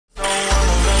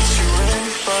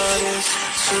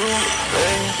too late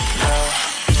now.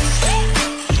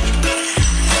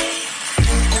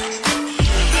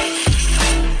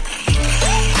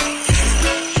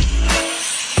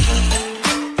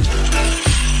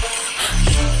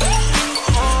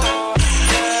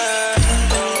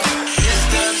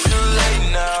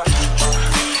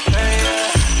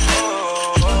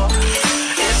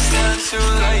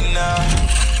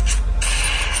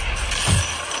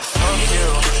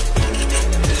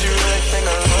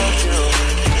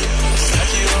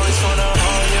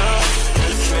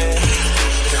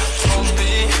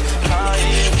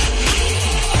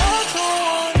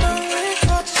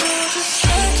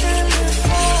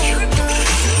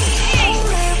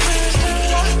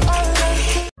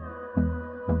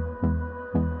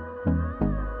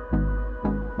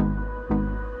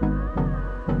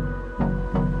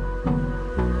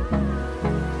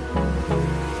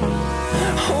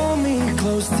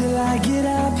 Till I get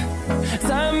up,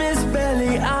 time is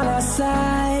barely on our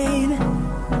side.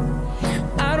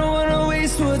 I don't wanna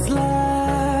waste what's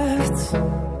left.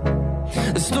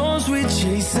 The storms we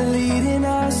chase are leading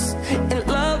us, and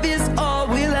love is all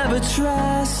we'll ever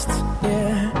trust.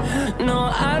 Yeah, no,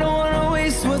 I don't wanna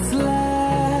waste what's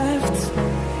left.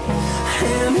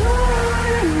 And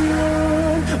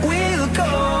on we'll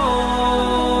go,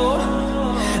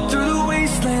 through the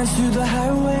wastelands, through the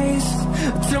highways,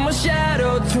 till my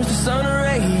shadow turns to sun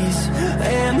rays.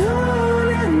 And on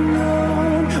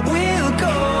we'll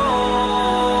go,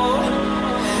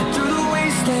 through the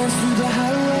wastelands, through the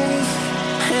highways,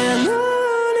 and on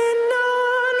we'll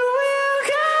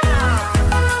go.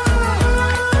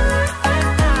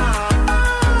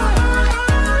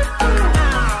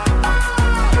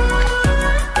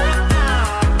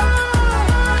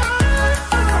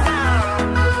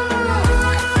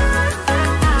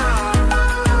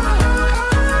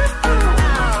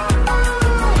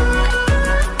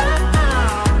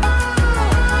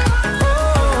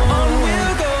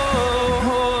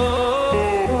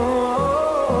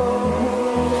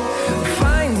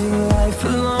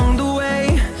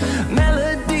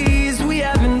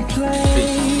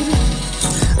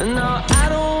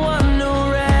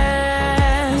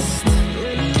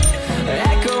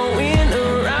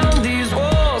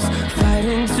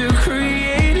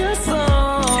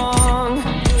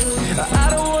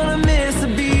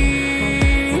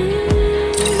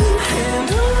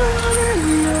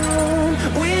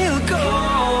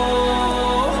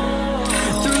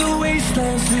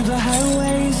 Through the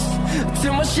highways,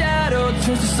 till my shadow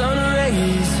turns to sun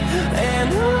rays. And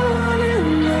on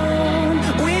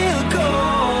we'll go,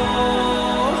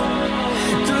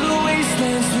 through the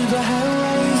wastelands, through the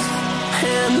highways,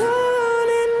 and on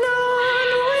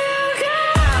we'll go.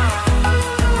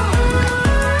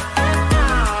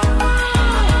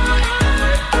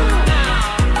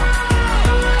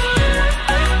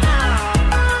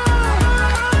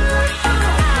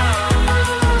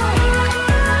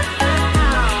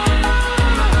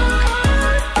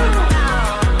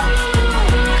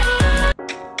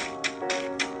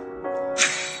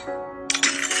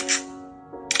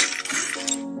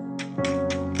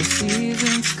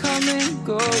 Seasons come and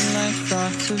go like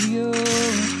thoughts of you.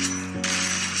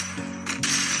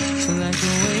 So like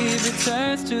a wave it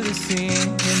turns to the sea,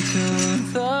 into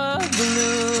the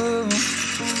blue.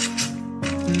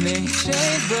 They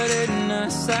change but in a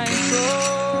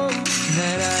cycle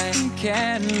that I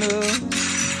can't lose.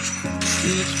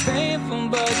 Each painful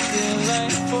but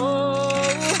delightful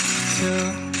to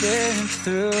live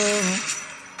through.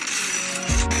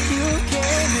 You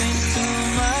came into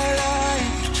my life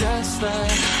just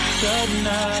like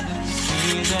another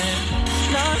season.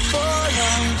 Not for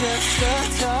long, just a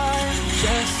time,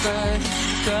 just like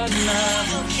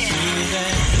another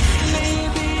season.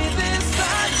 Maybe this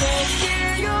time next year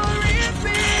you'll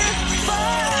repeat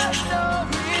for no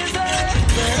reason.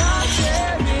 But I'll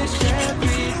cherish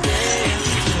every day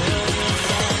till you're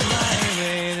on my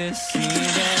way this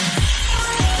season.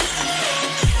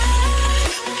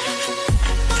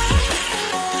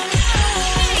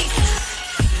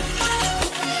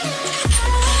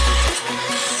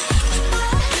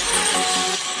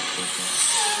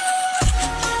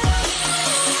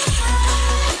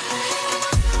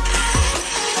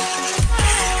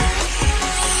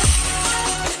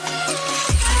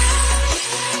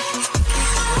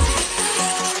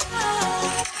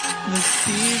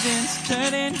 Seasons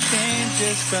turn and change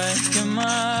just like your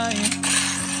mind.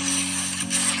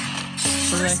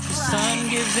 Like the sun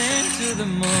gives into the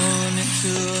moon,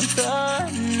 into the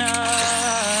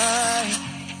night.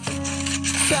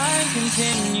 Time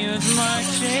continues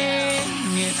marching,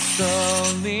 it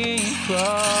slowly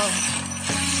grows.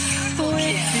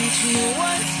 With each new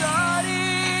one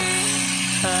starting,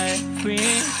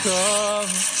 bring home.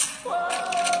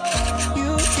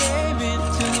 You came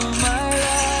into my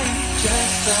life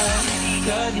just like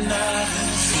another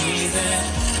season.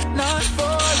 Not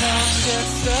for long,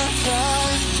 just a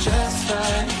time, just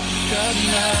like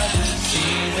another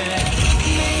season.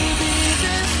 Maybe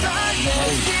this time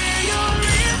next year you'll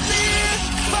repeat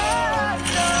for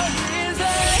no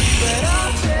reason, but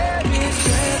I'll cherish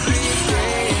every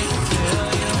day till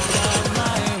you come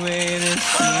my way this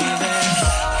season.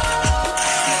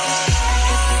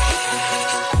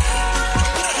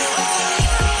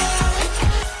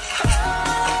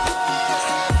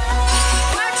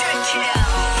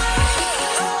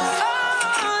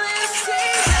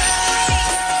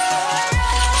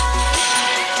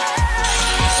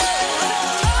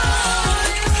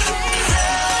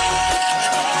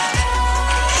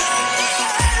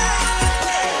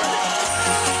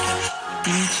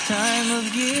 Each time of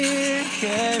year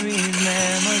carries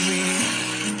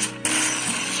memories,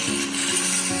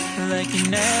 like a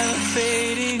never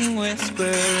fading whisper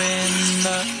in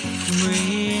the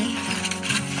breeze.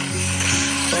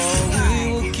 Oh,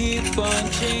 we will keep on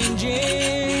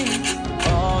changing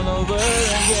all over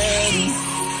again.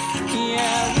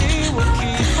 Yeah, we will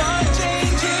keep on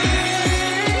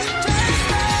changing, just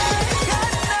like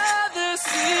another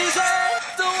season.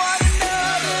 Don't want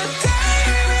another day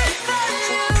without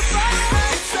you by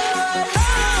my side.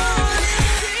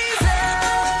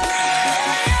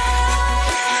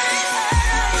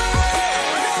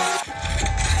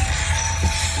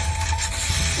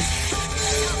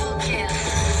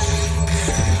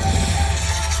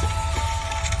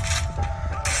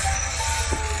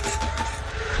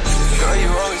 Girl, you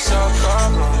always solve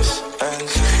problems, and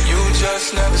you just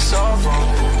never solve them,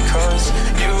 'cause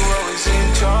you always in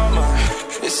drama.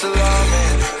 It's alarming.